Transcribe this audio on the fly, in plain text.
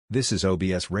This is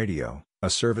OBS Radio, a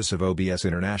service of OBS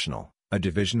International, a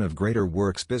division of Greater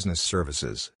Works Business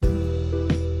Services. Hello,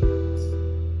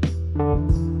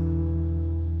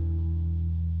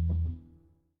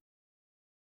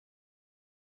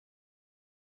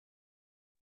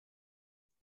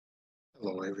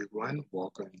 everyone.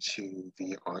 Welcome to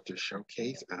the Author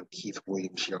Showcase. I'm Keith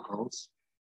Williams, your host.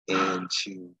 And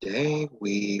today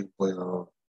we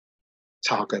will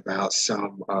talk about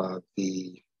some of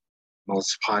the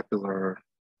most popular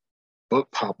book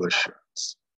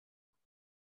publishers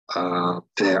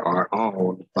that are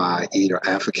owned by either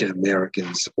African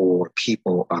Americans or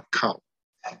people of color.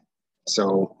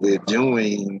 So we're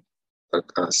doing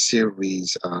a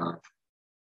series of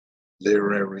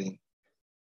literary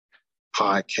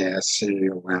podcasts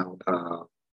centered around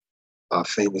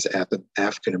famous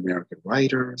African American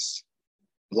writers,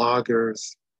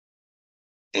 bloggers,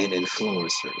 and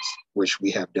influencers, which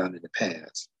we have done in the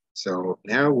past. So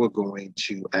now we're going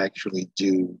to actually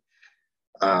do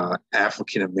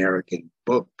African American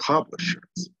book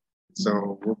publishers.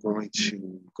 So we're going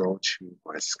to go to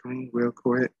my screen real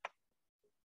quick.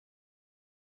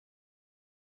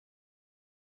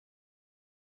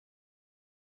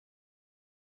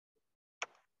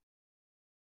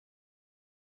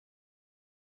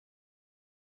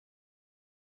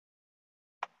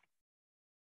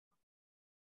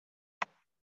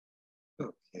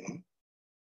 Okay.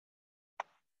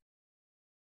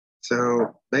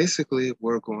 So basically,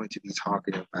 we're going to be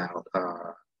talking about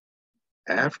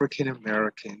African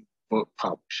American book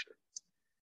publishers.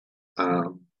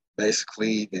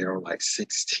 Basically, there are like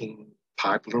 16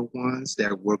 popular ones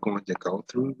that we're going to go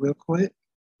through real quick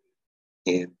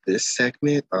in this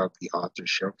segment of the Author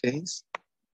Showcase.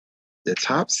 The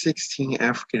top 16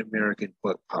 African American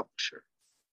book publishers,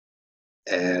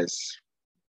 as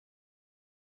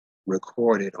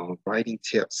recorded on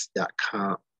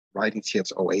writingtips.com,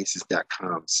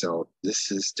 writingtipsoasis.com. So this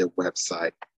is the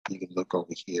website. You can look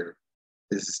over here.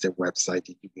 This is the website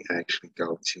that you can actually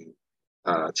go to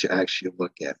actually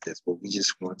look at this. But we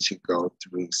just want to go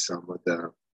through some of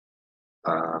the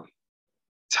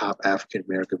top African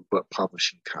American book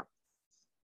publishing companies.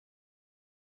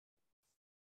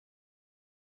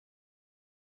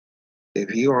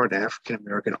 If you are an African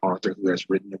American author who has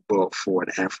written a book for an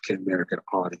African American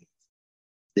audience,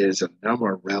 there's a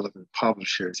number of relevant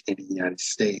publishers in the United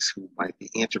States who might be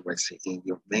interested in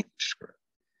your manuscript.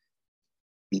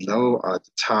 Below are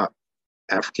the top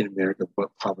African American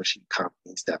book publishing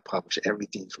companies that publish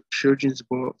everything from children's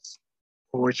books,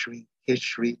 poetry,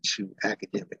 history, to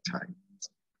academic titles.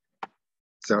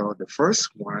 So the first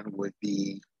one would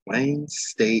be Wayne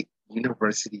State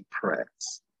University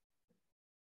Press.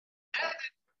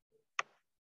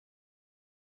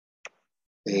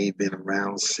 They've been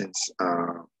around since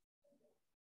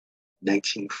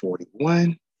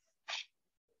 1941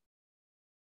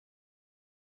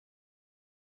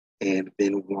 and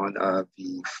been one of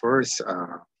the first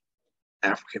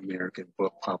African-American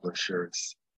book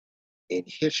publishers in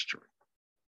history.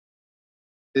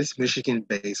 This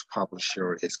Michigan-based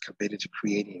publisher is committed to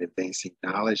creating and advancing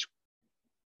knowledge,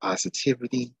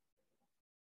 positivity,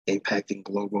 impacting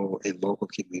global and local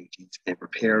communities, and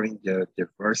preparing the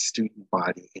diverse student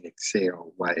body in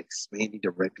excel while expanding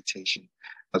the reputation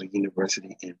of the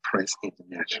university and press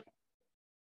internationally.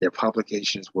 Their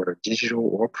publications, whether digital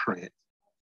or print,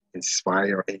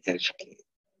 inspire and educate.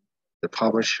 The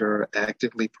publisher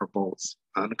actively promotes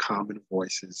uncommon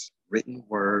voices, written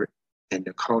word, and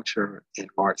the culture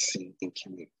and art scene in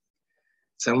community.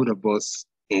 Some of the books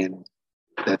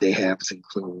that they have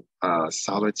include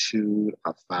Solitude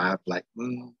of 5 Black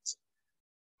Moons,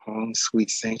 Home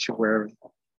Sweet Sanctuary,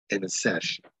 and A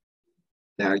Session.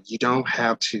 Now, you don't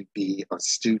have to be a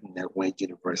student at Wayne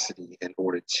University in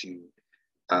order to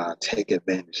take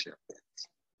advantage of it.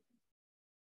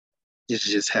 This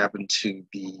just happened to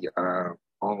be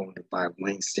owned by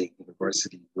Wayne State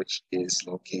University, which is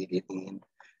located in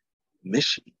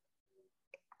Michigan.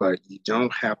 But you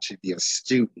don't have to be a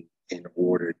student in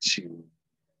order to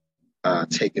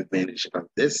take advantage of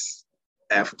this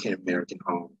African American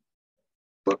owned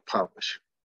book publisher.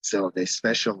 So they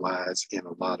specialize in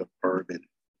a lot of urban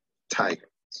titles.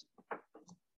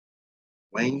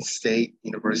 Wayne State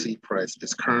University Press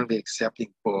is currently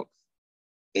accepting books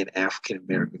in African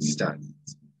American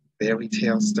studies, fairy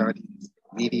tale studies,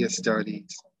 media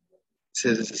studies,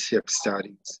 citizenship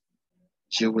studies,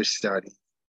 Jewish studies,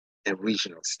 and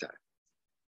regional studies.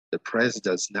 The press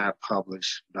does not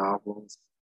publish novels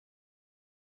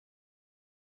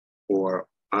or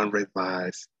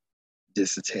unrevised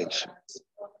dissertations.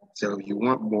 So if you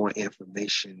want more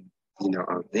information,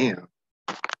 of them,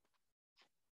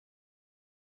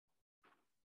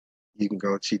 You can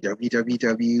go to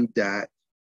www.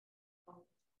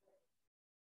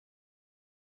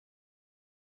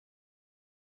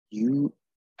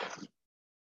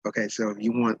 Okay, so if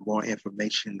you want more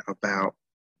information about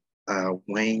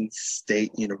Wayne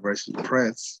State University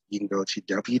Press, you can go to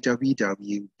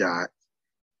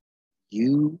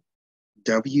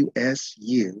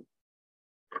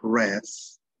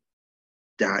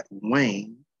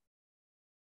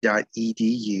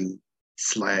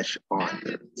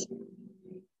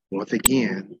Once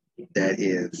again, that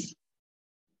is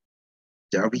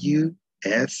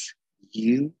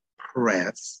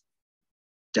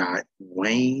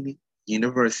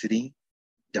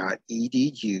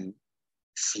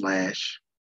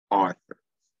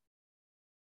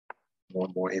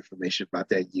Want more information about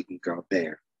that, you can go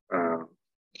there. All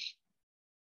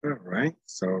right,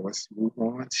 so let's move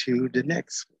on to the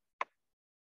next one.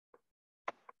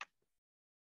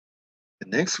 The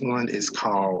next one is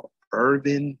called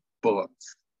Urban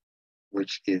Books,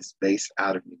 which is based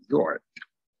out of New York.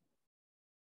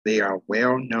 They are a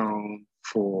well-known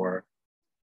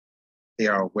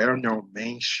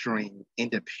mainstream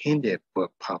independent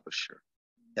book publisher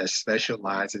that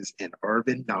specializes in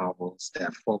urban novels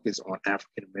that focus on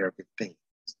African American themes.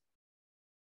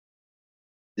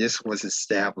 This was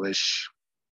established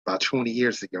about 20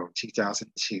 years ago, in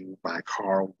 2002, by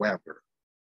Carl Weber,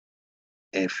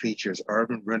 and features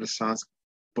urban Renaissance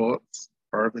books,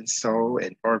 urban soul,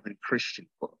 and urban Christian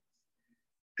books.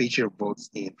 Featured books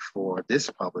for this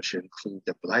publisher include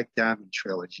the Black Diamond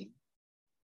Trilogy,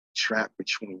 Trapped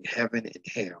Between Heaven and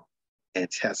Hell,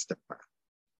 and Testify.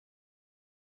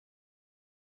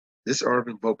 This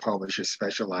urban book publisher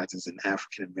specializes in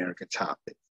African American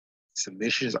topics.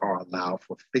 Submissions are allowed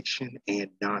for fiction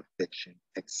and nonfiction,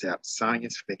 except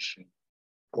science fiction,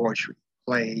 poetry,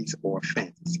 plays, or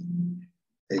fantasy.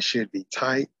 They should be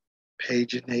tight,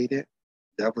 paginated,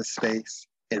 double-spaced,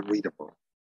 and readable.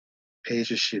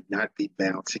 Pages should not be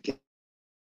bound together.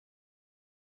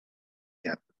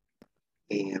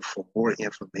 And for more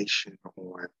information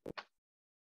on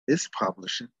this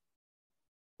publisher,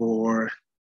 hold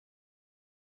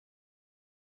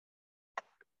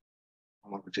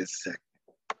on just a second.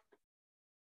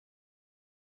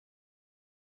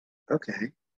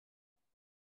 Okay.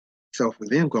 So for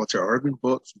them, go to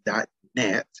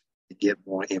urbanbooks.net to get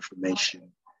more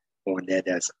information on that.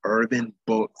 That's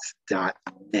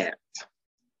urbanbooks.net.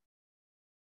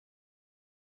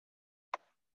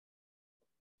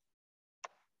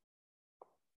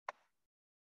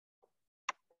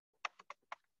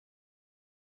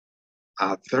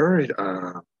 Our third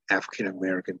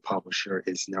African-American publisher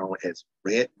is known as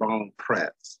Redbone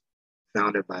Press,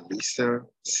 founded by Lisa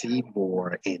C.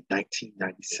 Moore in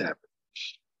 1997.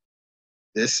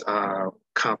 This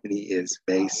company is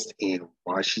based in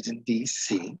Washington,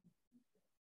 D.C.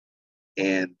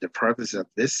 And the purpose of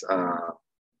this,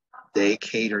 they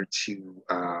cater to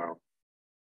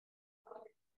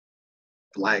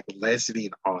Black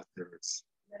lesbian authors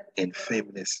and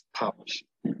feminist publishing.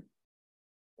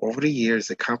 Over the years,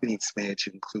 the company expanded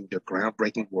to include the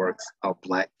groundbreaking works of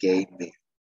Black gay men.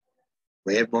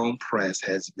 Redbone Press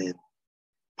has been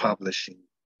publishing,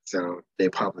 so they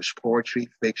publish poetry,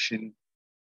 fiction,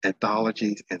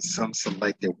 anthologies, and some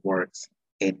selected works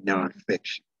in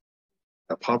nonfiction.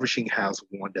 The publishing house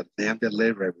won the Lambda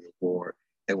Literary Award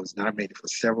and was nominated for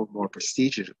several more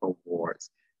prestigious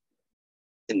awards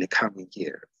in the coming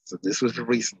years. So this was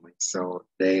recently, so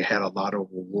they had a lot of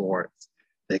awards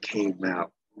that came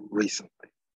out recently.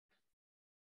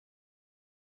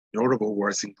 Notable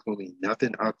works including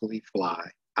Nothing Ugly Fly,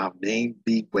 Our Name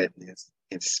Be Witness,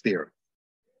 and Spirit.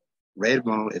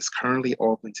 Redbone is currently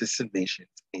open to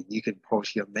submissions, and you can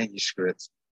post your manuscripts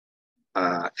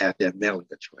at their mailing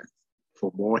address.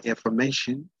 For more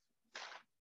information,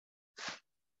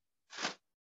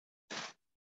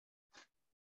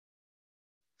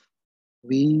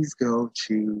 please go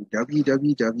to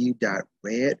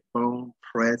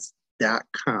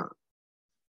www.redbonepress.com.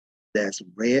 That's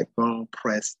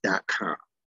redbonepress.com.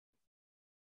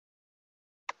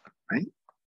 Right?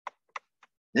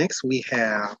 Next, we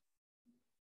have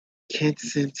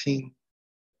Kensington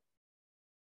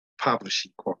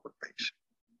Publishing Corporation.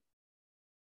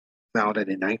 Founded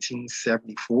in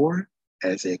 1974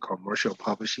 as a commercial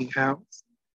publishing house,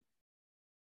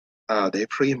 they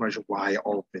pretty much wide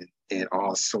open in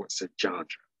all sorts of genres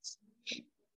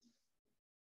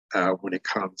when it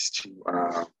comes to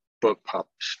book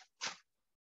publishing.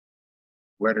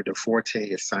 Whether the forte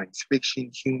is science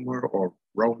fiction, humor, or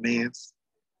romance,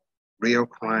 real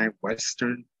crime,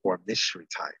 Western, or mystery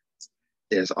titles,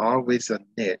 there's always a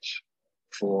niche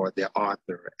for the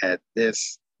author at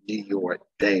this New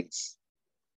York-based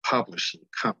publishing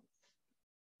company.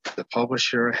 The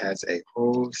publisher has a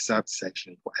whole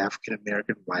subsection for African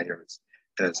American writers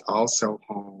that is also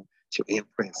home to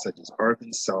imprints such as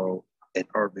Urban Soul and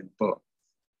Urban Book.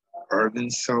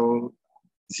 Urban Soul,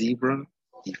 Zebra,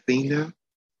 Efina,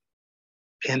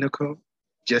 Pinnacle,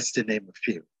 just to name a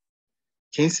few.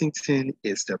 Kensington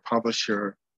is the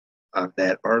publisher of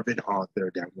that urban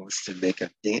author that wants to make a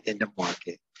dent in the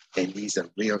market and needs a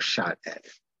real shot at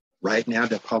it. Right now,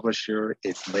 the publisher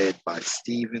is led by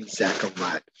Stephen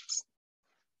Zacharias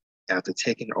after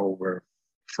taking over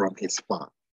from his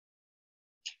father.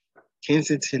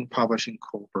 Kensington Publishing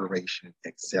Corporation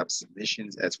accepts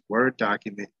submissions as Word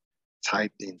document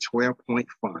typed in 12-point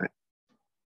font,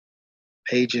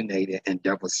 paginated, and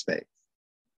double-spaced.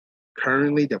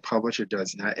 Currently, the publisher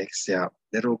does not accept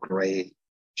middle grade,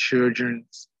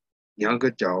 children's, young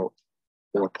adult,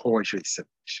 or poetry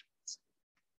submissions.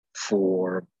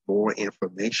 For more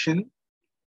information,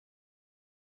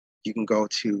 you can go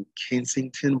to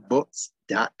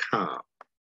kensingtonbooks.com,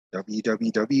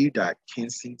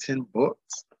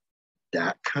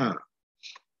 www.kensingtonbooks.com.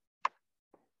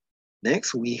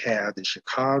 Next, we have the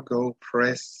Chicago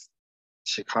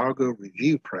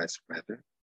Review Press,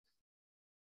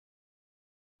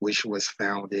 which was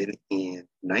founded in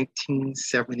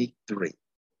 1973.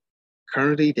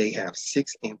 Currently, they have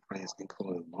 6 imprints,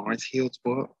 including Lawrence Hill's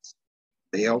books,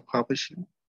 Ball Publishing,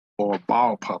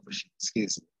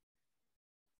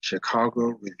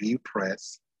 Chicago Review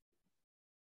Press,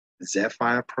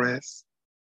 Zephyr Press,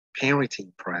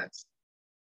 Parenting Press,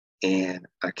 and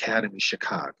Academy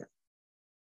Chicago.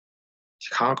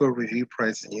 Chicago Review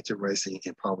Press is interested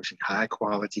in publishing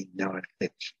high-quality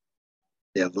nonfiction.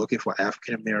 They're looking for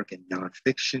African-American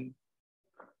nonfiction,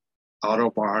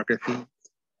 autobiographies,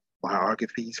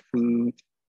 biographies, food,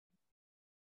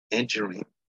 and drink,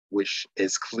 which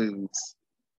excludes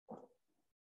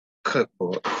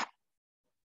cookbooks,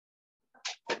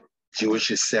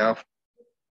 Jewish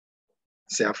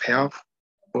self-help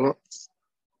books,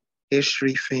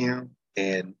 history film,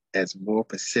 and as more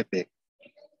specific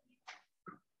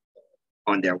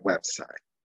on their website.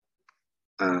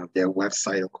 Their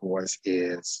website, of course,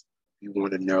 is, if you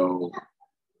want to know,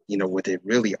 what they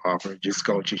really offer, just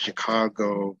go to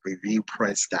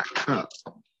chicagoreviewpress.com.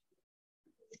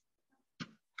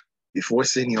 Before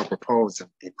sending your proposal,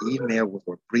 an email with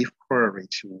a brief query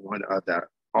to one of the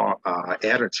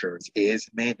editors is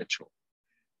mandatory.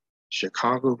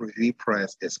 Chicago Review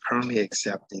Press is currently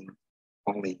accepting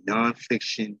only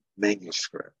nonfiction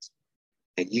manuscripts,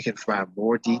 and you can find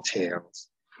more details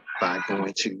by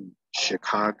going to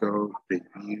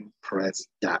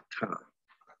chicagoreviewpress.com,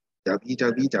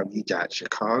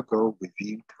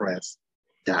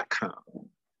 www.chicagoreviewpress.com.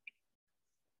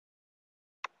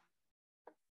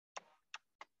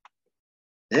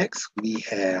 Next, we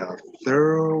have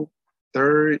Third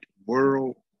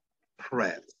World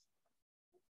Press,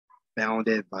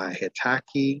 founded by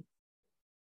Hitaki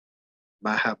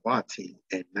Mahabati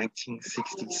in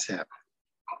 1967.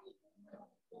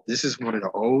 This is one of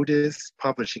the oldest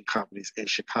publishing companies in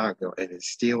Chicago and is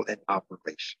still in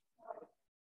operation.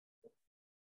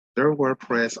 Third World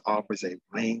Press offers a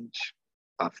range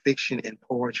of fiction and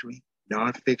poetry,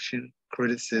 nonfiction,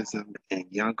 criticism, and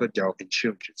young adult and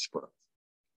children's books.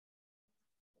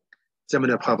 Some of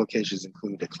the publications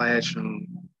include The Classroom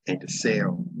and The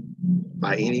Cell,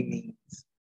 By Any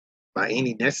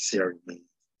Necessary Means,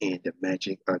 and The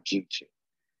Magic of Juju.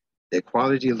 Their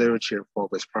quality literature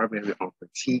focuses primarily on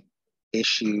critique,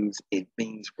 issues, and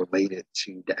themes related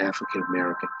to the African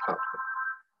American public.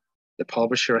 The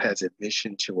publisher has a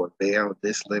mission to avail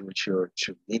this literature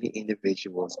to many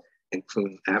individuals,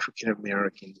 including African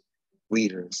American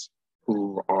readers,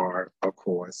 who are, of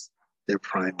course, their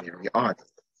primary audience.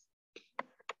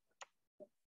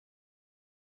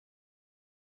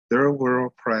 Third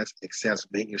World Press accepts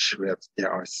manuscripts that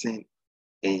are sent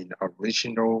in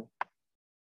original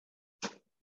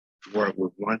work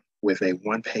with a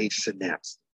one-page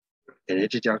synopsis, an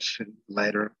introduction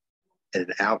letter, and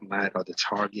an outline of the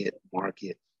target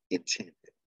market intended.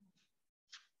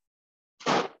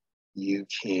 You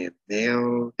can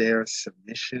mail their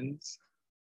submissions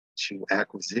to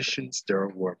Acquisitions,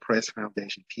 Third World Press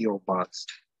Foundation, P.O. Box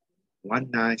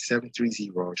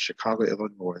 19730, Chicago,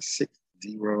 Illinois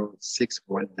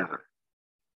 60619.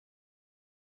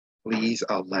 Please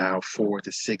allow 4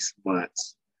 to 6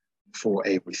 months for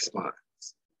a response.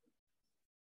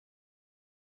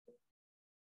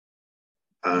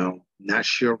 Not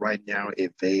sure right now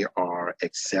if they are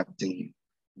accepting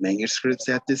manuscripts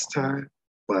at this time,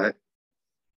 but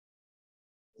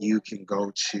you can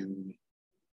go to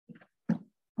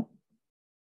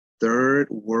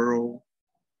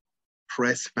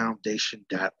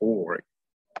thirdworldpressfoundation.org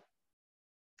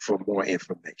for more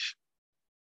information.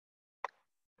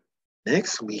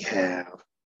 Next, we have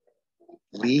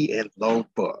Lee and Low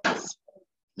Books.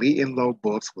 Lee and Low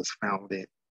Books was founded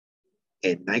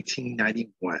in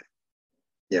 1991.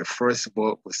 Their first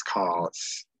book was called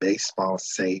Baseball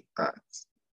Saved Us.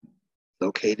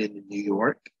 Located in New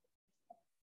York,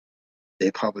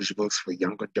 they publish books for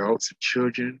young adults and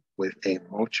children with a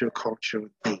multicultural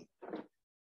theme.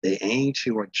 They aim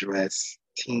to address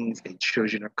teens and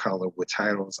children of color with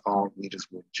titles all readers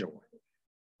will enjoy.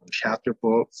 From chapter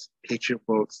books, picture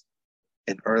books,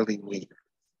 and early readers.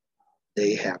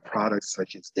 They have products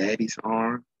such as Daddy's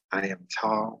Arm, I Am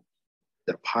Tall,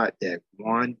 The Pot That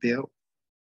Juan Built,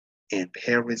 and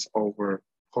Paris Over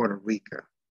Puerto Rico,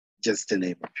 just to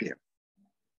name a few.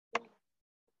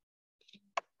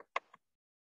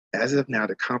 As of now,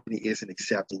 the company isn't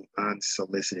accepting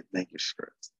unsolicited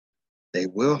manuscripts. They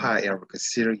will, however,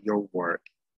 consider your work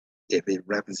if it's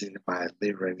represented by a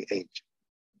literary agent.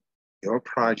 Your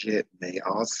project may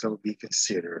also be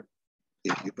considered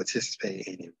if you participate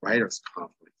in a writers'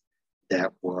 conference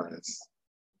that was,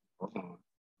 hold on.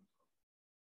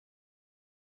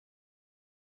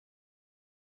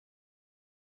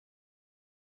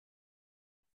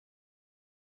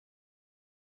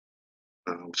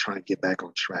 I'm trying to get back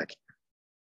on track here.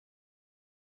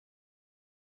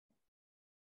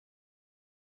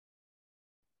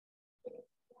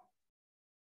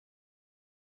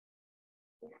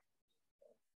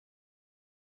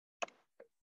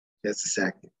 Just a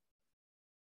second.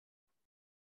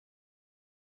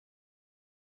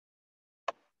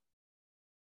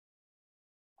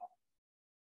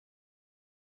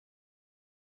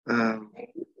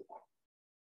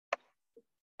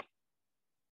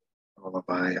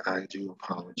 I do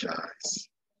apologize.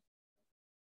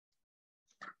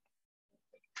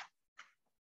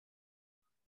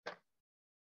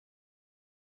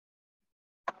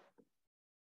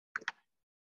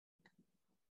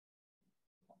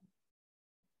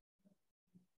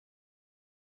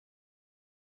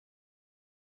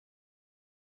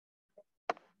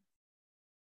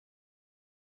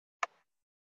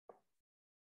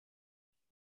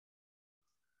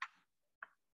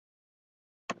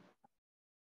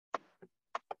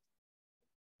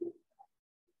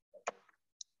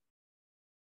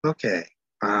 Okay.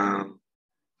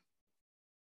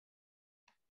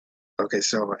 Okay,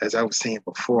 so as I was saying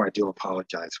before, I do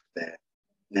apologize for that.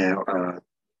 Now,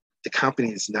 the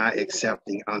company is not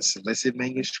accepting unsolicited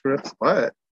manuscripts,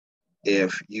 but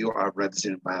if you are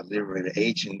represented by a literary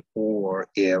agent or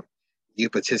if you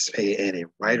participate in a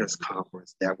writers'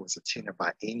 conference that was attended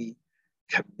by any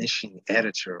commissioned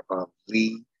editor of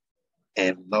Lee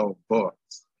and Low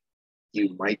Books,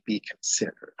 you might be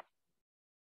considered.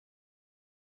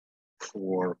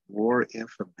 For more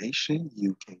information,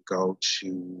 you can go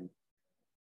to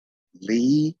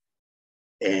leeandlow.com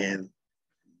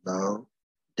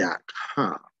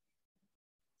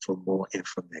for more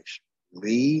information.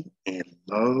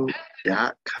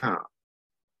 leeandlow.com.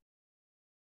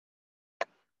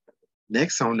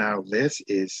 Next on our list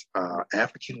is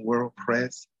African World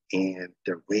Press and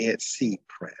the Red Sea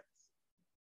Press.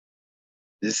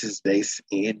 This is based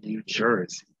in New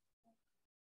Jersey.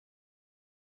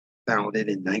 Founded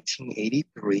in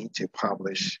 1983 to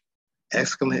publish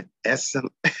excellent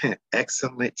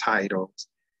titles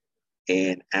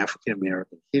in African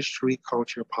American history,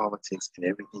 culture, politics, and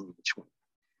everything in between.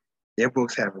 Their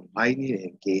books have enlightened and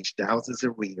engaged thousands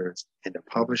of readers, and the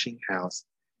publishing house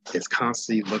is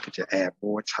constantly looking to add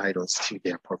more titles to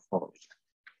their portfolio.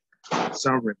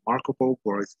 Some remarkable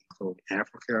works include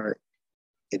Africa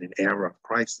in an Era of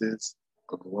Crisis,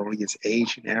 A Glorious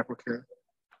Age in Africa,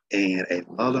 and A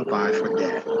Lullaby for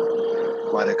Dad.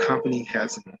 While the company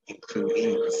hasn't included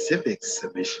any specific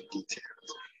submission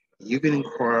details, you can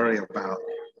inquire about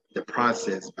the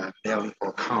process by mailing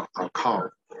or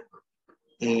calling.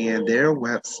 And their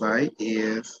website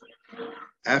is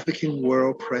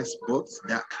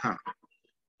AfricanWorldPressBooks.com.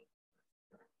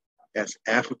 That's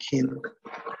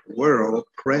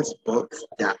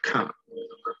AfricanWorldPressBooks.com.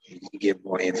 You can get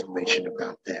more information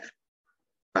about that,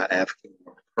 about African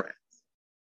World Press.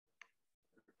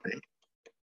 Okay.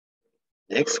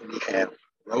 Next, we have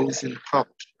Rosen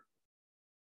Publishing.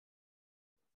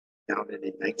 Founded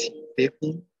in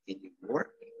 1950 in New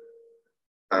York,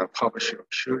 a publisher of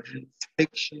children's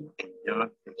fiction and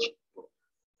nonfiction books.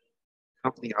 The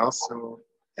company also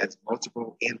has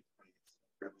multiple employees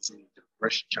representing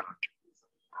diverse genres.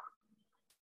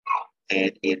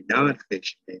 And in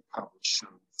nonfiction, they publish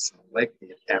some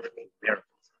selected African American titles.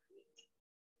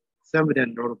 Some of their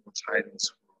notable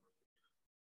titles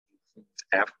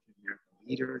African American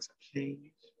Leaders of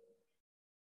Change.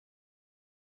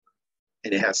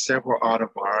 And it has several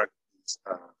autobiographies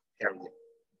of Harriet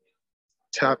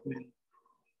Tubman,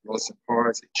 Rosa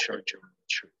Parks, and Church of the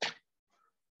Truth.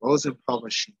 Rosa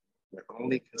Publishing would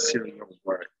only consider your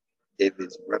work if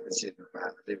it's represented by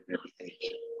a literary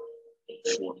agent.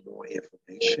 For more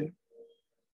information,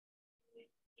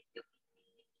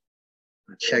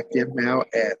 check them out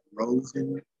at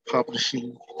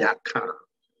rosenpublishing.com.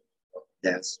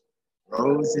 That's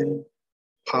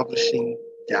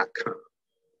rosenpublishing.com.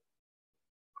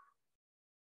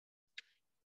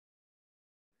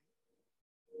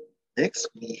 Next,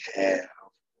 we have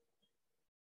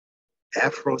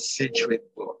Afrocentric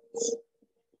books,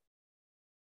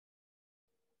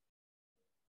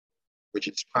 which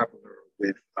is popular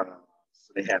with,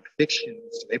 so they have fiction,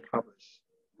 so they publish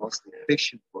mostly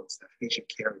fiction books that feature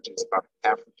characters of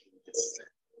African descent.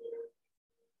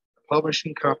 The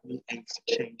publishing company aims to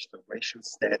change the racial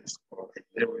status quo in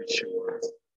literature's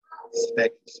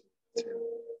speculative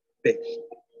fiction.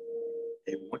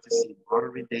 They want to see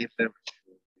modern day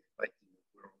literature reflecting the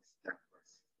world's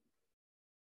diversity.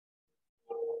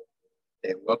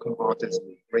 They welcome authors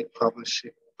with great published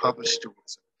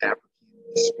stories of African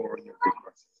diasporic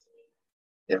diversity.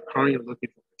 They're currently looking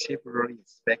for contemporary and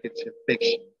speculative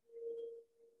fiction,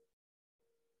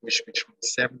 which between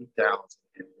 70,000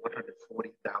 and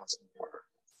 140,000 words.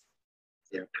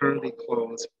 They are currently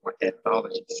closed for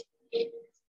anthology submissions.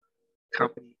 The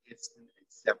company isn't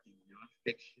accepting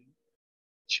nonfiction,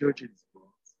 children's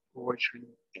books, poetry,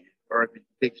 and urban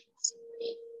fiction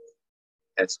submissions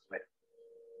as well.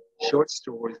 Short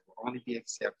stories will only be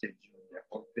accepted during their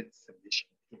open submission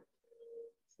period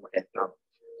for anthologies.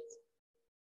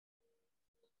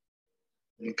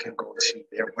 You can go to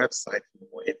their website for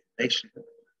more information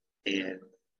and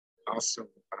also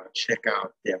check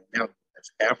out their mailing.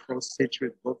 That's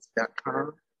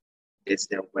afrocentricbooks.com. It's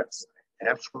their website,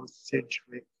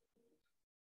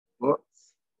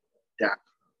 afrocentricbooks.com.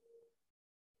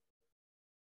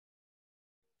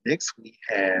 Next, we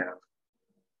have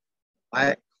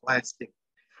Black Classic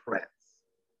Press,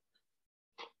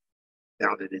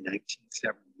 founded in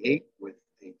 1978 with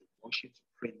a devotion to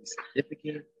printing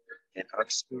significant and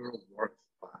obscure works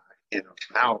by and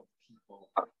about people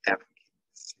of African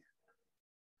descent.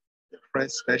 The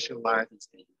press specializes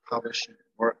in publishing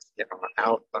works that are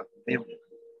out of memory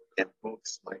and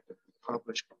books like the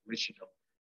republished original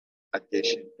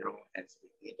edition known as the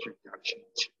Introduction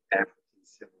to African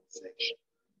Civilization.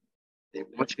 They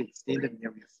want to extend the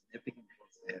memory of significant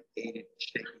books that have aided in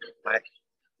shaping the Black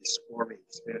diaspora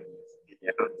experience in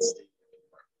their understanding of the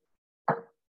world.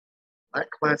 Black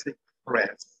Classic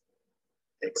Press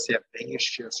accept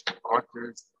manuscripts from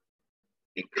authors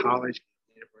in college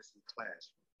and university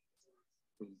classrooms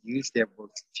who use their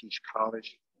books to teach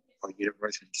college or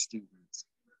university students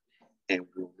and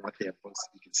will want their books to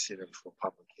be considered for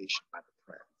publication by the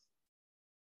press.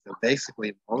 So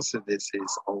basically, most of this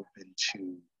is open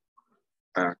to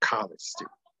college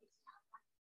students.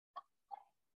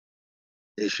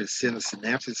 They should send a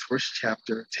synopsis, first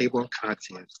chapter, table of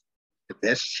contents, the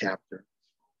best chapter,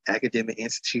 academic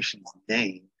institution's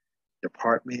name,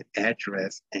 department,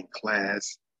 address, and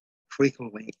class,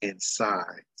 frequently in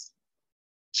size,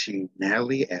 to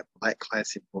Natalie at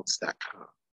blackclassicbooks.com.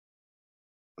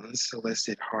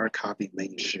 Unsolicited hard copy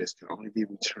manuscripts can only be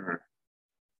returned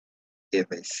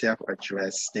if a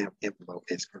self-addressed stamped envelope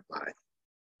is provided.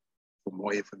 For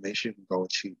more information, go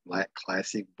to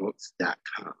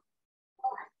blackclassicbooks.com.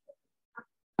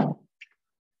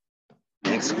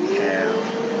 Next, we have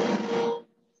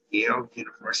Yale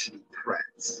University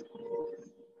Press.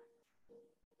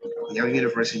 Yale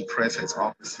University Press has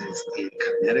offices in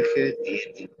Connecticut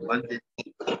and in London,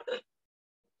 England.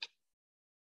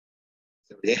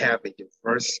 So they have a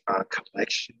diverse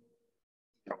collection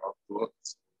of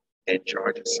books and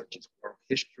genres such as world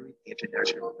history,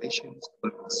 international relations,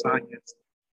 political science,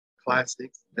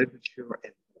 classics, literature,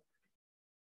 and more.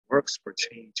 Works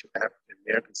pertaining to African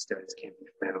American studies can be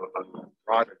found under a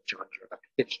broader genre of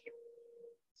history.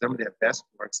 Some of their best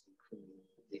works include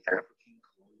The African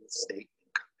Colonial State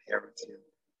in Comparative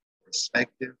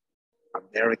Perspective,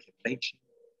 American Lynching,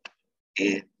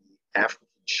 and The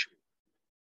African Truth.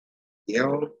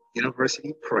 Yale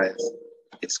University Press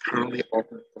is currently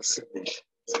open for submissions,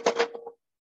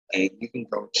 and you can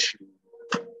go to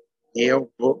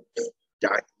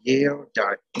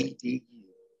yalebooks.yale.edu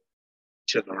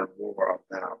to learn more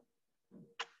about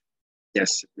their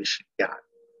submission guidelines.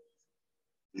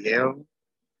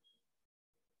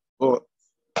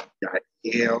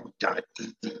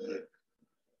 Yalebooks.yale.edu.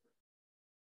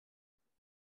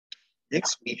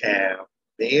 Next, we have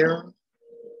Bear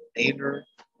Manor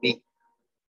Media.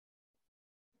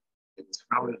 It was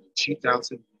founded in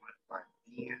 2001 by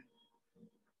Ben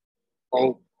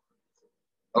Old,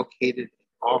 located in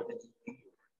Albany, New York.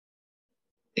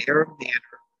 Their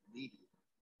Manor Media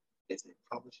is a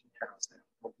publishing house that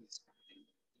focuses on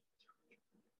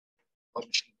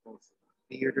publishing both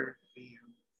theater,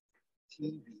 film,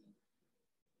 TV,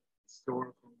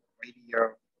 historical, radio,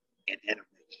 and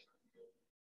animation.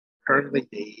 Currently,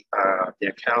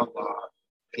 their catalog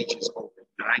features over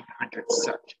 900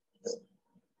 subjects.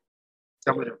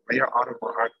 Some of the rare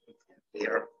autobiographies that they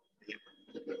have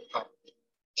published,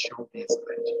 showbiz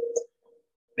legends,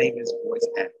 famous voice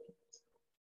actors,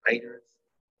 writers,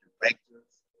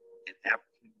 directors, and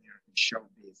African American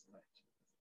showbiz legends.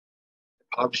 The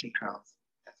publishing house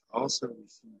has also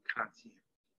received content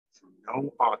from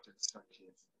known authors such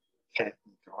as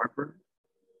Kathy Garber,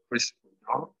 Christopher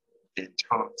Knopf, and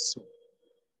Tom Sawyer.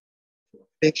 For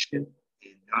fiction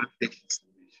and nonfiction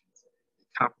submissions, the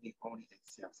company only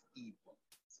accepts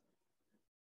ebooks.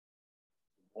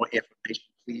 For more information,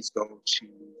 please go to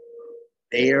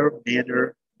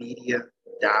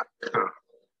bearmanormedia.com.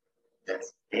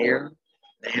 That's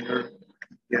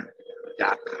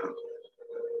bearmanormedia.com.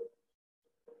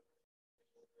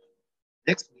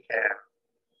 Next, we have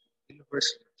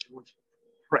University of Georgia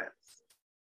Press,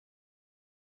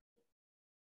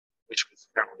 which was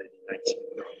founded in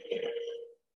 1938.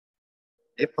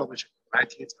 They publish a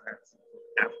variety of titles including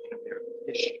African American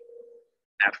history,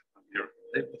 African American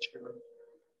literature,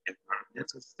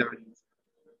 environmental studies,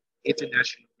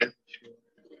 international literature,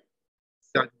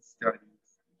 southern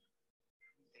studies,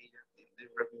 creative and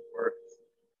literary works,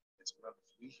 as well as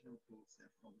regional books that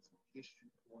focus on history,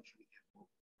 poetry, and book.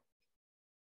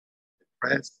 The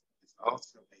press is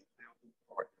also a founding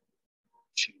partner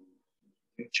to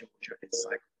New Georgia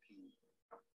Encyclopedia,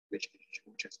 which is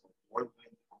Georgia's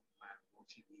award-winning online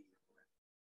multimedia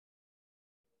platform.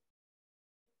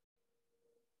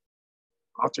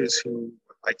 Authors who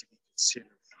would like to be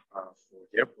considered for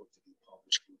their book to be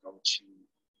published can go to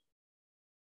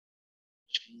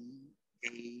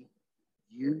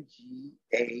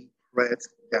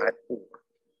gaugapress.org.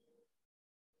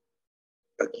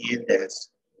 Again, that's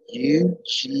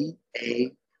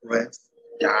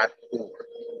ugapress.org.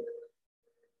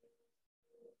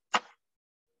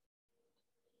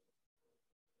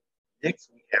 Next,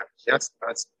 we have Just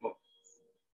Us Books,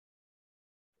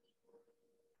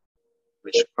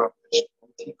 which published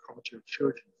multicultural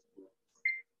children's books,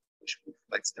 which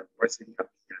reflects the diversity of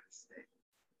the United States.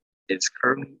 It's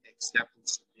currently accepting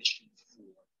submissions for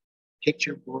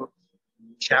picture books,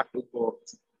 chapter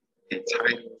books, and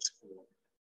titles for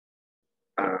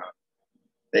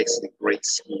basically grade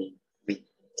school reading.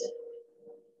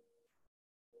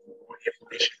 For more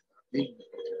information about me,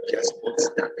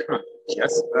 justbooks.com.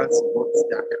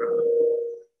 Justusbooks.com.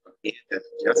 Again, that's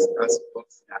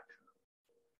justusbooks.com.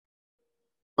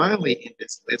 Finally, in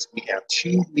this list, we have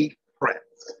Two Leaf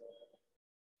Press,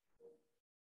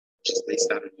 which is based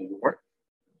out of New York,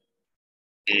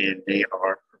 and they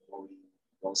are promoting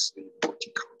mostly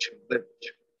multicultural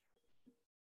literature.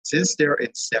 Since their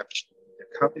inception, the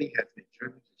company has been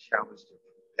driven to challenge the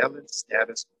prevailing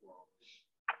status quo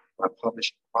by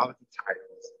publishing quality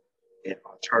titles in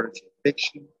alternative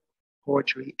fiction,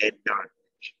 poetry, and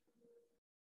nonfiction.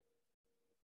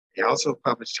 They also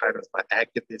publish titles by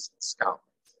activists and scholars.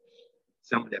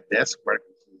 Some of their best work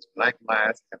includes Black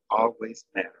Lives Have Always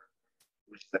Mattered,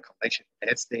 which is a collection of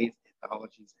essays,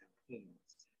 anthologies, and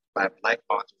poems by Black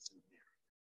authors in America.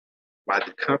 While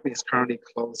the company is currently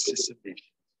closed to submissions,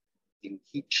 you can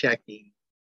keep checking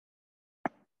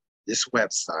this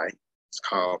website. It's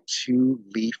called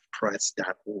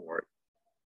twoleafpress.org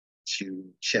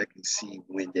to check and see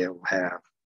when they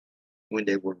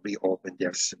will reopen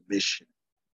their submission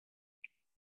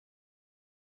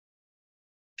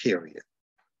period,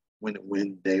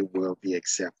 when they will be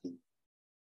accepting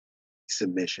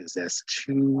submissions. That's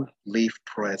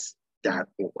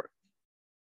twoleafpress.org.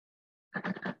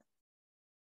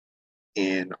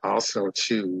 And also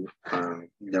too,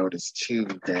 notice too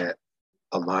that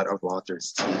a lot of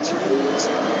authors tend to use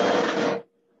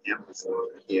Amazon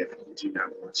if you do not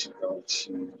want to go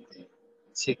to a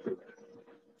particular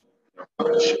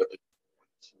publisher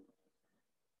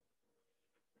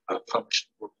to publish the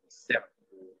book itself.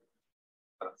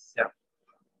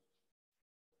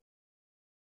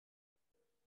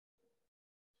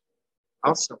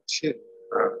 Also too,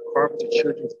 Carpenter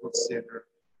Children's Book Center,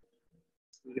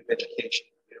 School of Education,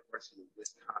 University of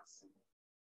Wisconsin,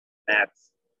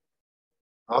 Madison,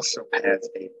 also has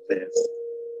a list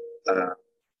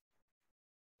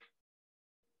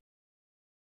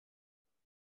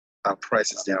of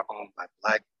prices that are owned by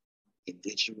Black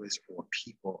indigenous, or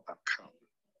people of color.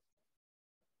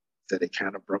 So they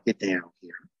kind of broke it down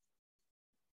here.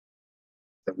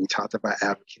 So we talked about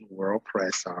African World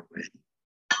Press already.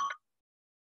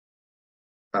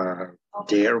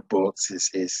 Their books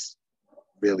is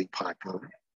really popular.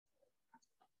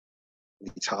 We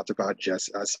talked about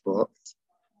Just Us books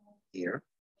here.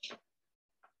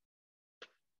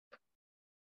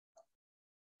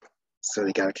 So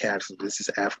they got a caption. This is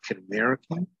African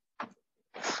American.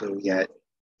 So we got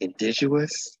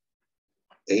Indigenous,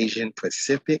 Asian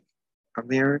Pacific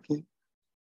American,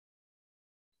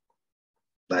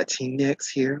 Latinx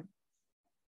here.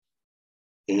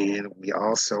 And we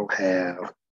also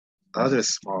have other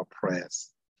small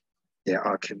press that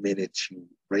are committed to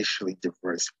racially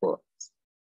diverse books.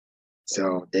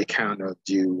 So they kind of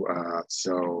do,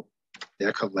 so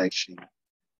their collection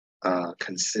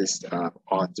consists of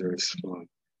authors from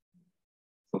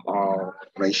all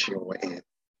racial and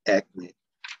ethnic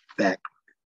backgrounds.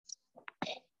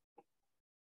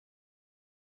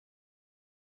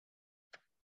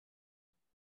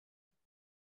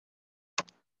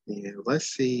 And let's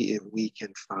see if we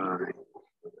can find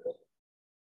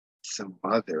some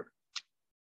other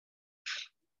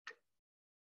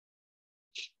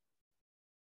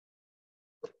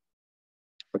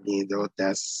again, though,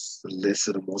 that's the list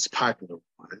of the most popular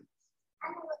ones.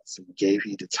 So we gave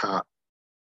you the top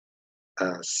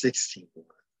 16 ones.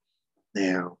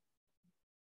 Now,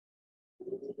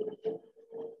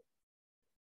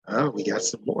 we got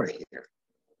some more here.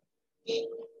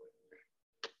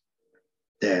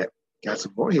 That got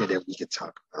some more here that we could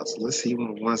talk about. So let's see one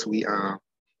of the ones we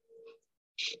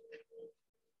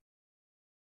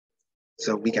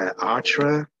so we got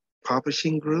Artra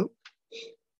Publishing Group.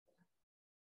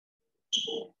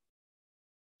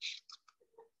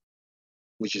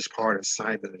 Which is part of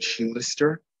Simon &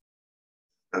 Schuster,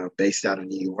 based out of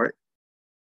New York.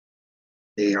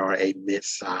 They are a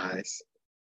mid-sized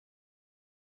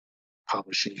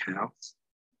publishing house.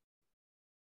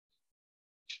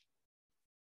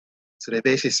 So they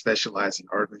basically specialize in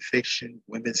urban fiction,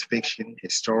 women's fiction,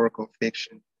 historical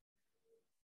fiction,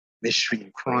 mystery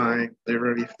and crime,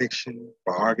 literary fiction,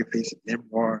 biographies and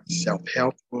memoirs,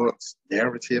 self-help books,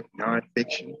 narrative,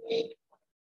 nonfiction.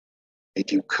 They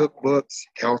do cookbooks,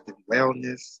 health and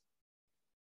wellness,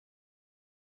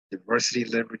 diversity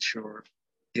literature,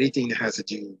 anything that has to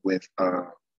do with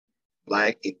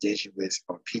Black, Indigenous,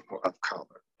 or people of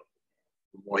color.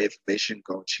 For more information,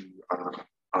 go to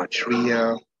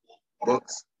AtriaBooks.biz.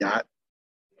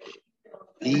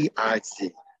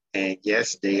 And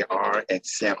yes, they are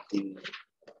accepting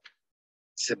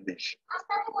submissions.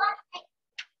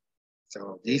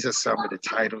 So these are some of the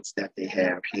titles that they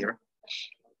have here.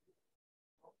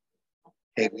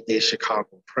 Hey, we did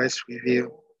Chicago Press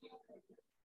Review.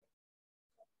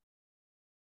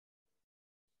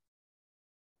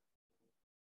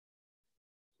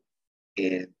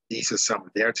 And these are some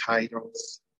of their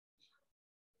titles.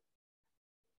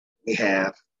 We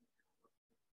have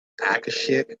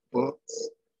Akashic Books.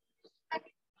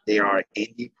 They are an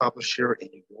indie publisher in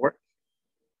New York,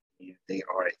 and they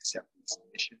are accepting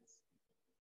submissions.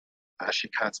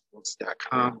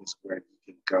 ashikatsbooks.com is where you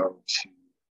can go to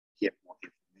get more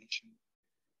information.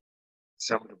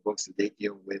 Some of the books that they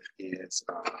deal with is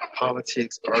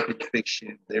politics, urban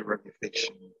fiction, literary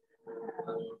fiction,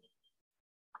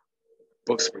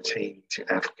 books pertaining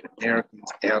to African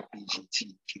Americans,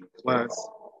 LGBTQ+,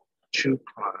 true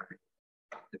crime,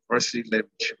 diversity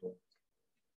literature,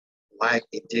 Black,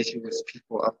 Indigenous,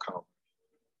 people of color,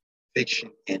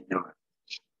 fiction, and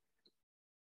nonfiction.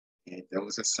 And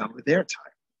those are some of their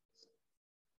titles.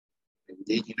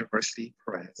 The University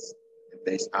Press,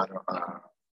 based out of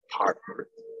Harvard.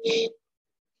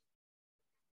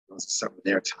 Those are some of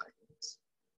their titles.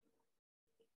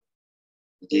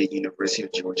 The University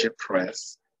of Georgia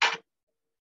Press.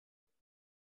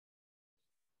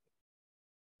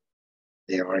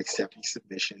 They are accepting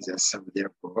submissions as some of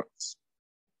their books.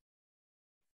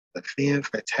 The Femme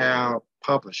Fatale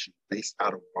Publishing, based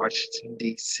out of Washington,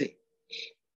 D.C.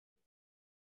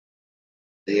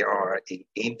 They are an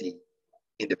indie,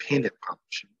 independent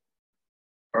publishing,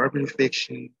 urban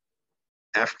fiction,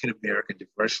 African American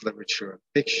diverse literature,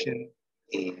 fiction,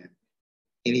 and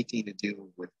anything to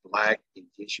do with Black,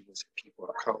 Indigenous, and people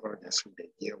of color. That's who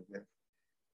they deal with.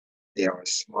 They are a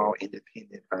small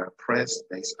independent press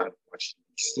based out of Washington,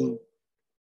 D.C.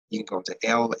 You can go to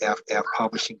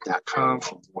lffpublishing.com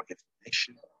for more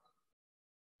information.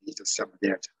 These are some of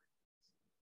their titles.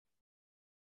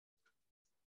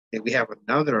 And we have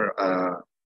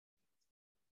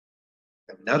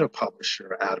another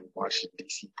publisher out of Washington,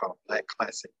 D.C. called Black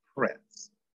Classic Press.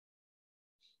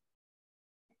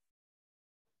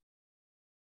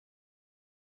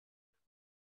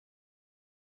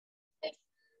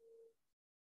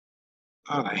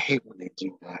 Oh, I hate when they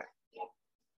do that.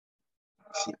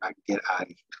 Let's see if I can get out of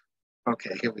here.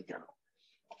 Okay, here we go.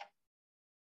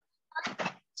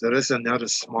 So this is another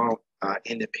small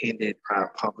independent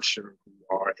publisher who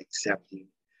are accepting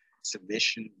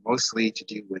submission, mostly to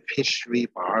do with history,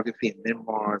 biography, and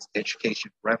memoirs,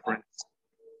 education reference,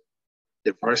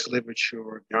 diverse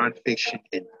literature, nonfiction,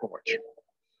 and poetry.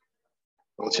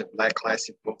 Go to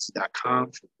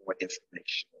blackclassicbooks.com for more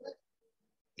information.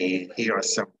 And here are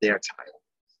some of their titles.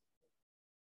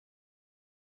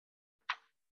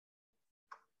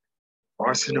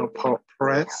 Arsenal Pulp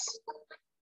Press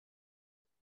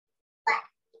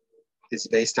is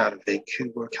based out of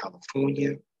Vancouver,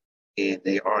 California, and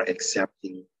they are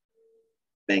accepting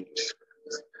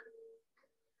manuscripts.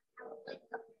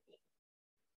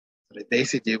 So they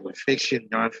basically deal with fiction,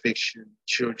 nonfiction,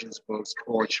 children's books,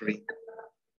 poetry,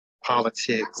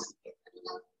 politics,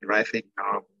 graphic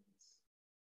novels,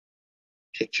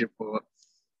 picture books,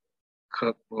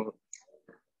 cookbooks,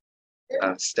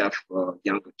 stuff for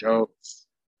young adults,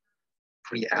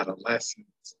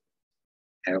 pre-adolescents,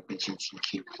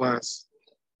 LGBTQ+.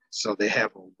 So they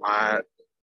have a wide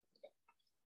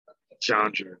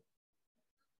genre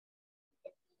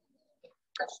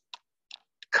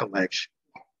collection.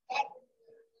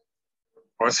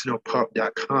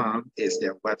 ArsenalPub.com is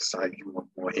their website if you want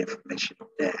more information on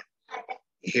that.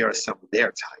 Here are some of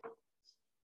their titles.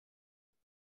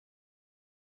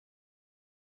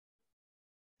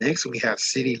 Next, we have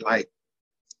City Light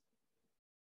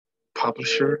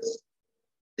Publishers.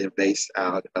 They're based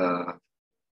out of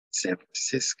San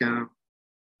Francisco.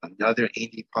 Another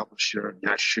indie publisher,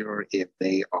 not sure if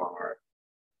they are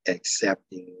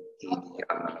accepting any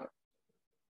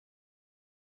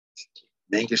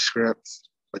manuscripts,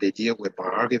 but they deal with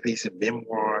biographies and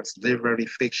memoirs, literary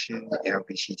fiction,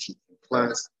 LGBTQ+,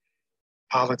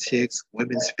 politics,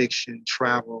 women's fiction,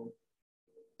 travel,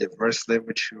 diverse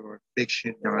literature,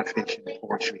 fiction, nonfiction,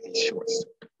 poetry, and short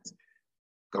stories.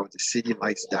 Go to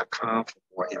citylights.com for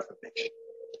more information.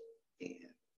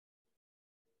 And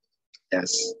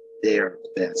that's their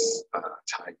best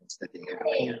titles that they have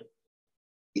here.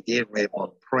 We did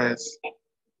Redbone Press.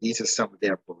 These are some of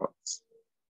their books.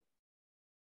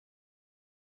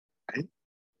 Okay.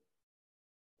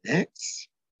 Next.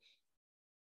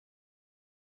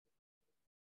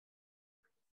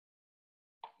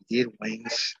 We did Wayne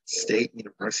State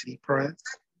University Press.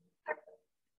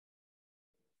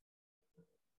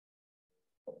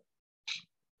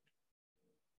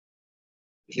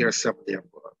 Here are some of their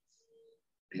books.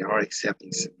 They are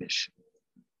accepting submission.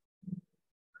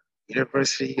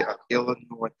 University of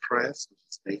Illinois Press, which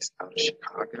is based out of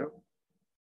Chicago.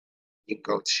 You can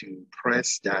go to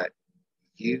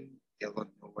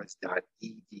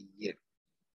press.uillinois.edu.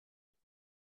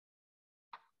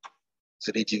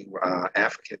 So they do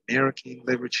African American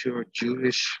literature,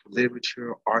 Jewish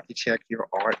literature, architecture,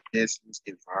 art, business,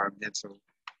 environmental,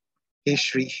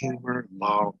 history, humor,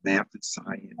 law, math and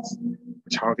science,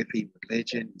 photography,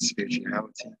 religion, and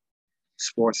spirituality,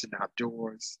 sports and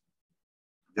outdoors,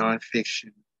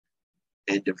 nonfiction,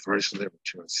 and diverse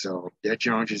literature. So their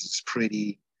genres is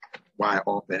pretty wide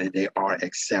open, and they are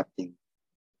accepting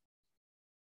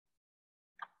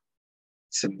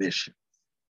submission.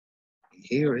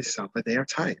 Here is some of their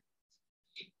titles.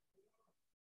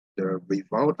 The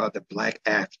Revolt of the Black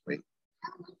Athlete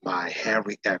by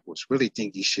Harry Eccles. Really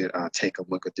think you should take a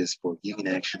look at this book. You can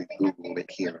actually Google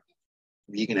it here.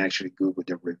 You can actually Google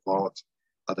the Revolt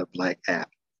of the Black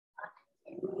Athlete.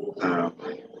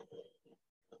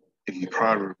 If you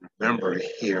probably remember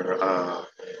here,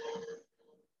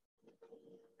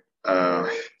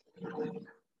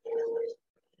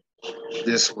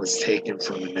 this was taken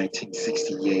from the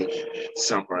 1968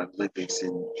 Summer Olympics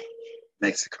in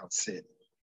Mexico City.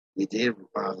 We did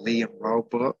Liam Rowe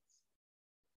book.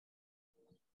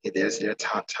 There's their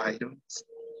top titles.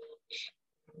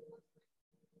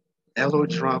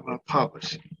 Melodrama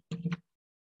Publishing.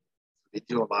 They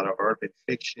do a lot of urban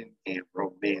fiction and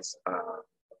romance,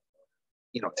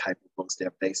 type of books.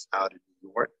 They're based out of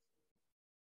New York.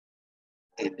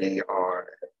 And they are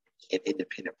an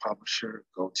independent publisher.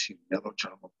 Go to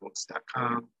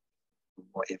melodramabooks.com for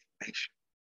more information.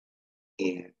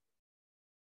 And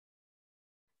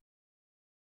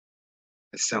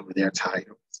some of their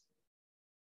titles.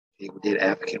 We did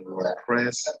African World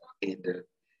Press and the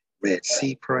Red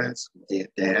Sea Press. We did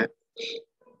that.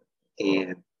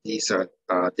 And these are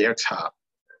their top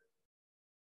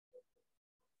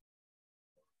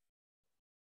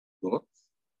books.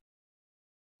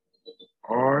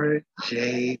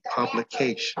 RJ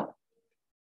Publication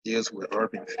deals with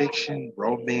urban fiction,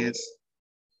 romance,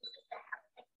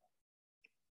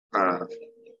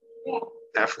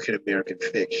 African American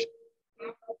fiction.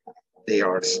 They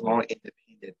are a small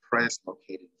independent press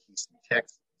located in Houston,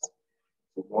 Texas.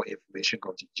 For more information,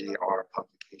 go to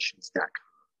jrpublications.com.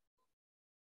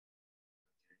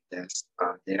 That's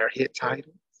their hit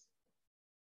title.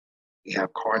 We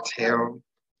have Cartel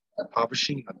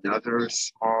Publishing, another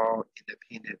small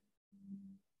independent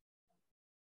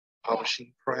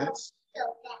publishing press.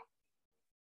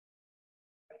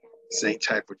 Same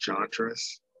type of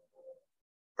genres: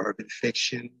 urban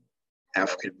fiction,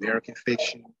 African American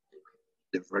fiction,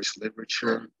 diverse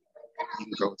literature. You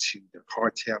can go to the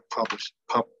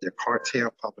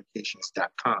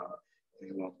cartelpublications.com if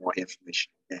you want more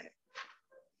information on that.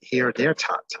 Here are their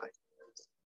top titles.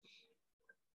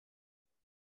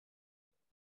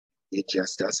 It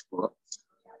Just Us Books,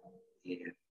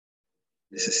 and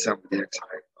this is some of their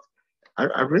titles.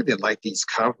 I really like these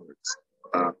covers,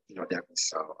 that we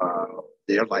saw.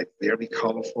 They're like very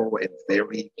colorful and they're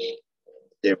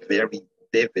very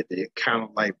vivid. They kind of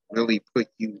like really put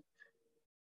you,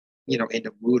 in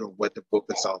the mood of what the book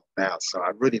is all about. So I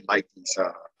really like these.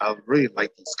 I really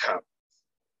like these covers.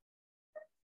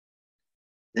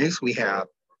 Next, we have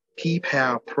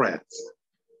P-Pal Press.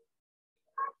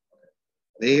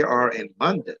 They are in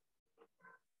London,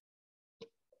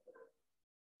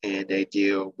 and they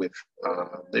deal with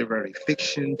literary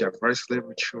fiction, diverse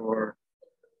literature,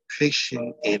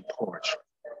 fiction, and poetry.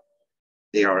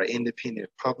 They are an independent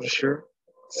publisher,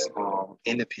 small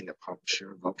independent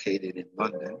publisher located in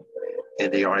London,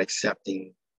 and they are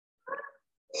accepting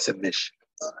submissions.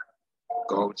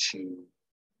 Go to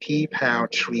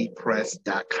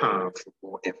ppaltreepress.com for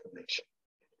more information.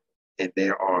 And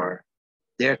there are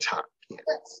their top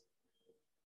hits.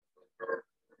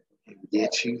 And we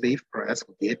did Two Leaf Press,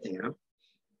 we did them.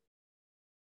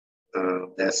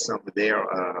 That's some of their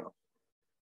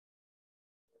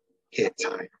hit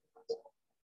titles.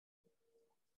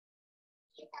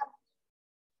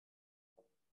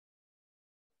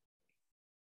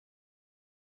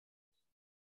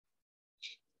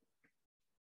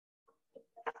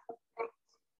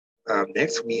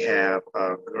 Next, we have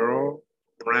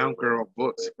Brown Girl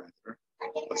Books, rather,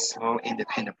 a small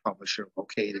independent publisher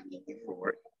located in New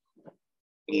York.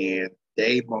 And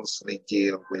they mostly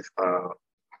deal with,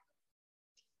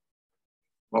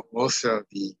 most of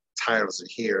the titles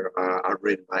here are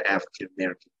written by African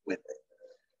American women.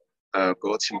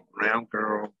 Go to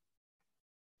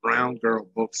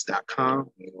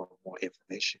browngirlbooks.com if you want more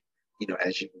information.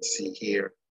 As you can see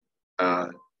here,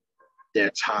 their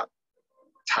top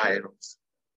titles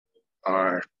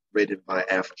are written by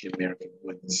African American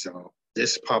women. So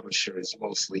this publisher is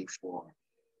mostly for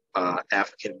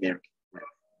African American women.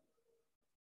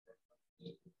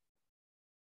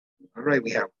 All right,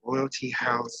 we have Royalty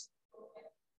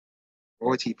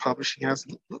Publishing House.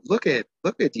 Look at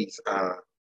these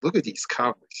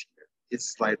covers here.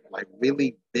 It's like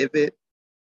really vivid,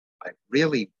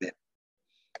 really vivid.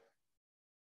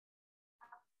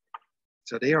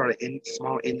 So they are a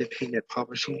small independent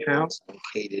publishing house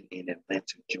located in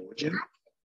Atlanta, Georgia.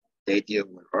 They deal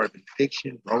with urban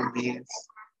fiction, romance,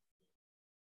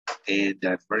 and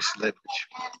diverse literature.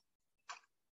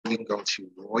 You can go to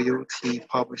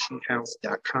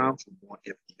royaltypublishinghouse.com for more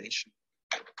information.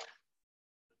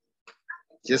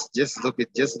 Just look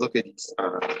at these.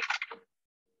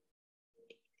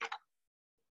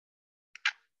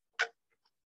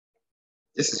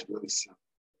 This is really simple.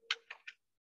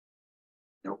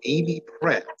 Noemi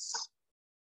Press,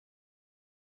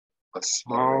 a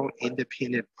small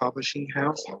independent publishing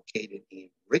house located in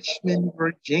Richmond,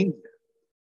 Virginia.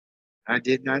 I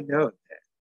did not know that.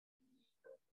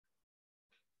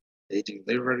 They do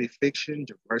literary fiction,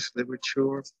 diverse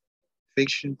literature,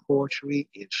 fiction, poetry,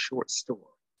 and short stories.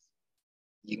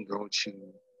 You can go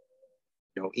to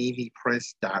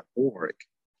noemipress.org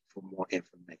for more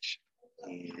information.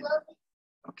 And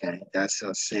okay, that's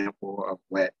a sample of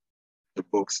what the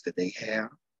books that they have.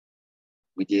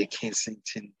 We did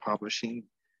Kensington Publishing.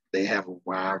 They have a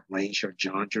wide range of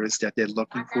genres that they're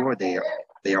looking for. They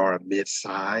are a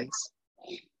mid-size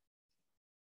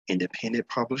independent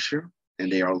publisher,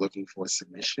 and they are looking for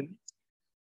submissions.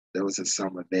 Those are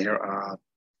some of their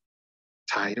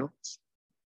titles.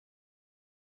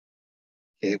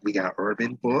 Okay, we got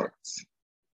Urban Books,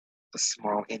 a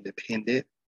small independent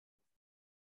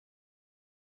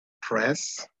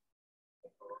press.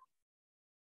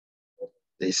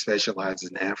 They specialize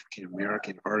in African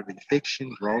American urban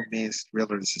fiction, romance,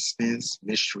 thriller and suspense,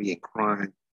 mystery and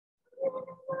crime,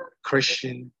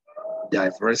 Christian,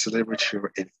 diverse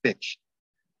literature, and fiction.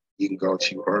 You can go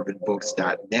to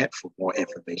urbanbooks.net for more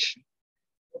information.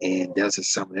 And those are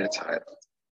some of their titles.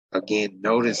 Again,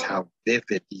 notice how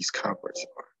vivid these covers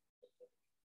are.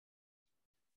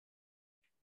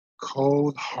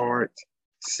 Cold Heart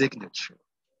Signature,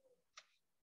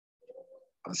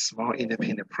 a small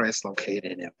independent press located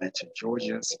in Atlanta,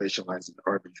 Georgia, specializing in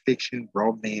urban fiction,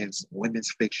 romance,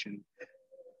 women's fiction,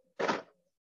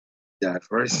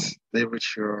 diverse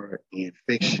literature, and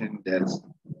fiction that's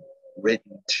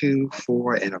written to,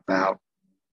 for, and about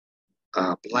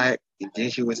Black,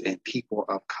 Indigenous, and people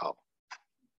of color.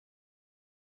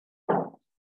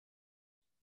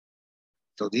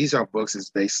 So these are books that's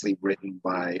basically written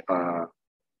by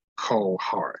Cold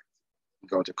Heart. You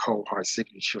go to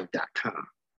coldheartsignature.com.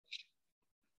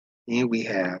 And we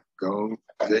have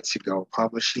Good to Go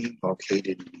Publishing,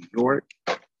 located in New York,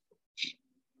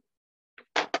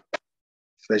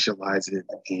 specializing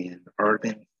in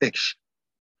urban fiction.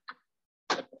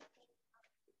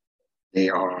 They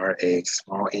are a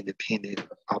small independent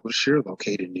publisher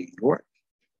located in New York.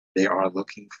 They are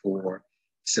looking for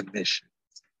submissions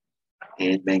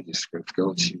and manuscripts.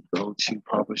 Go to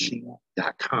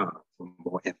gotopublishing.com for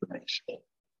more information.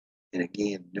 And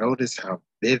again, notice how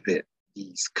vivid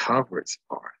these covers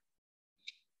are.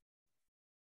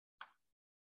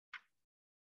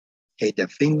 Hey,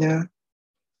 Dafina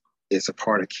is a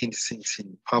part of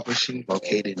Kensington Publishing,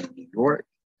 located in New York.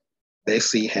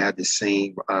 Basically have the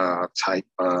same type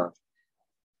of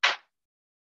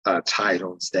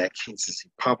titles that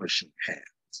Kensington Publishing has.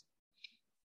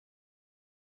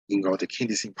 You can go to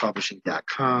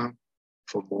kensingtonpublishing.com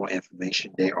for more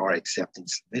information. They are accepting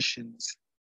submissions.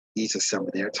 These are some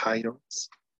of their titles.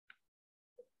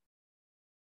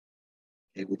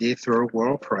 And we did throw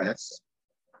World Press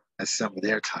as some of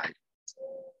their titles.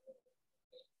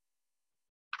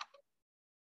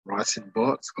 Rawson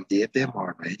Books, we did them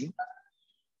already.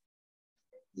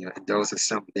 You know, and those are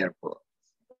some of their books.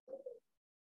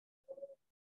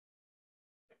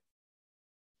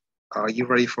 Are you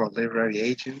ready for a literary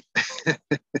agent?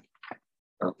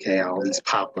 Okay, all these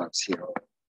pop-ups here.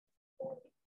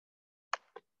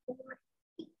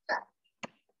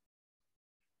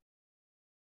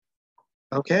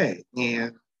 Okay,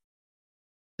 and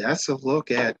that's a look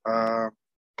at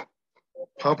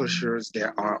publishers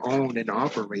that are owned and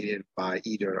operated by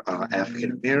either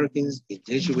African Americans,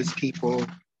 Indigenous people,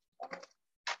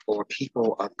 or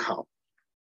people of color.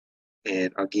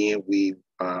 And again, we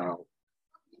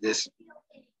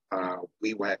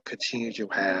will continue to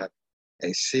have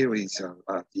a series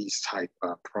of these type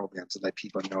of programs to let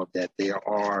people know that there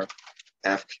are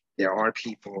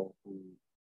people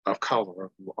of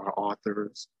color who are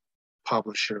authors,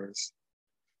 publishers,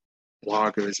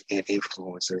 bloggers, and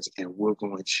influencers, and we're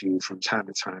going to, from time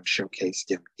to time, showcase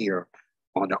them here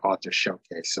on the Author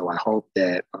Showcase. So I hope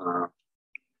that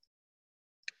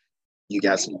you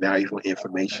got some valuable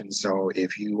information. So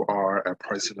if you are a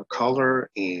person of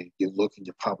color and you're looking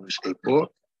to publish a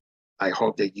book, I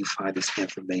hope that you find this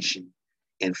information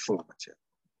informative.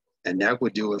 And that will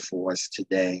do it for us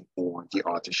today on the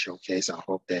Author Showcase. I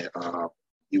hope that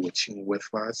you will tune with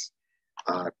us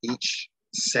each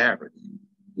Saturday.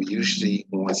 We usually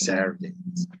on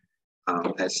Saturdays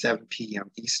at 7 p.m.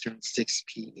 Eastern, 6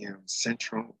 p.m.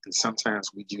 Central, and sometimes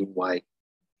we do like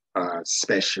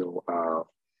special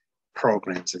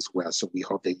programs as well. So we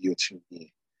hope that you'll tune in.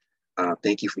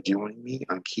 Thank you for joining me.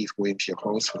 I'm Keith Williams, your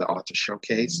host for the Author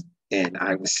Showcase, and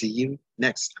I will see you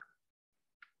next time.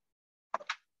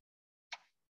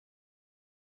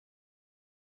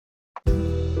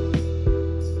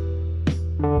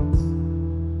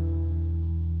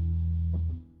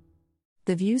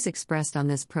 The views expressed on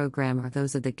this program are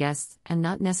those of the guests and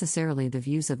not necessarily the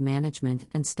views of management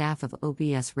and staff of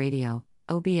OBS Radio,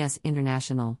 OBS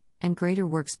International, and Greater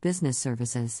Works Business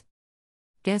Services.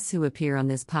 Guests who appear on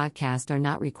this podcast are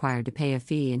not required to pay a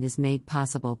fee and is made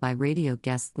possible by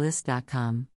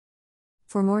RadioGuestList.com.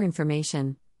 For more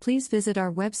information, please visit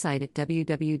our website at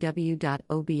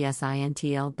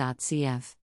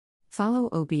www.obsintl.cf. Follow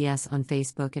OBS on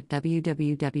Facebook at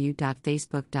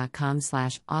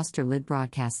www.facebook.com/Austerlid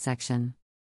Broadcast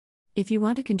If you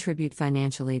want to contribute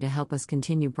financially to help us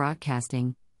continue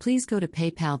broadcasting, please go to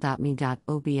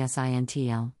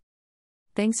paypal.me/obsintl.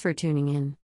 Thanks for tuning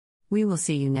in. We will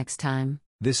see you next time.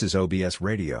 This is OBS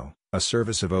Radio, a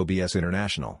service of OBS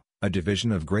International, a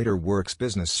division of Greater Works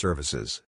Business Services.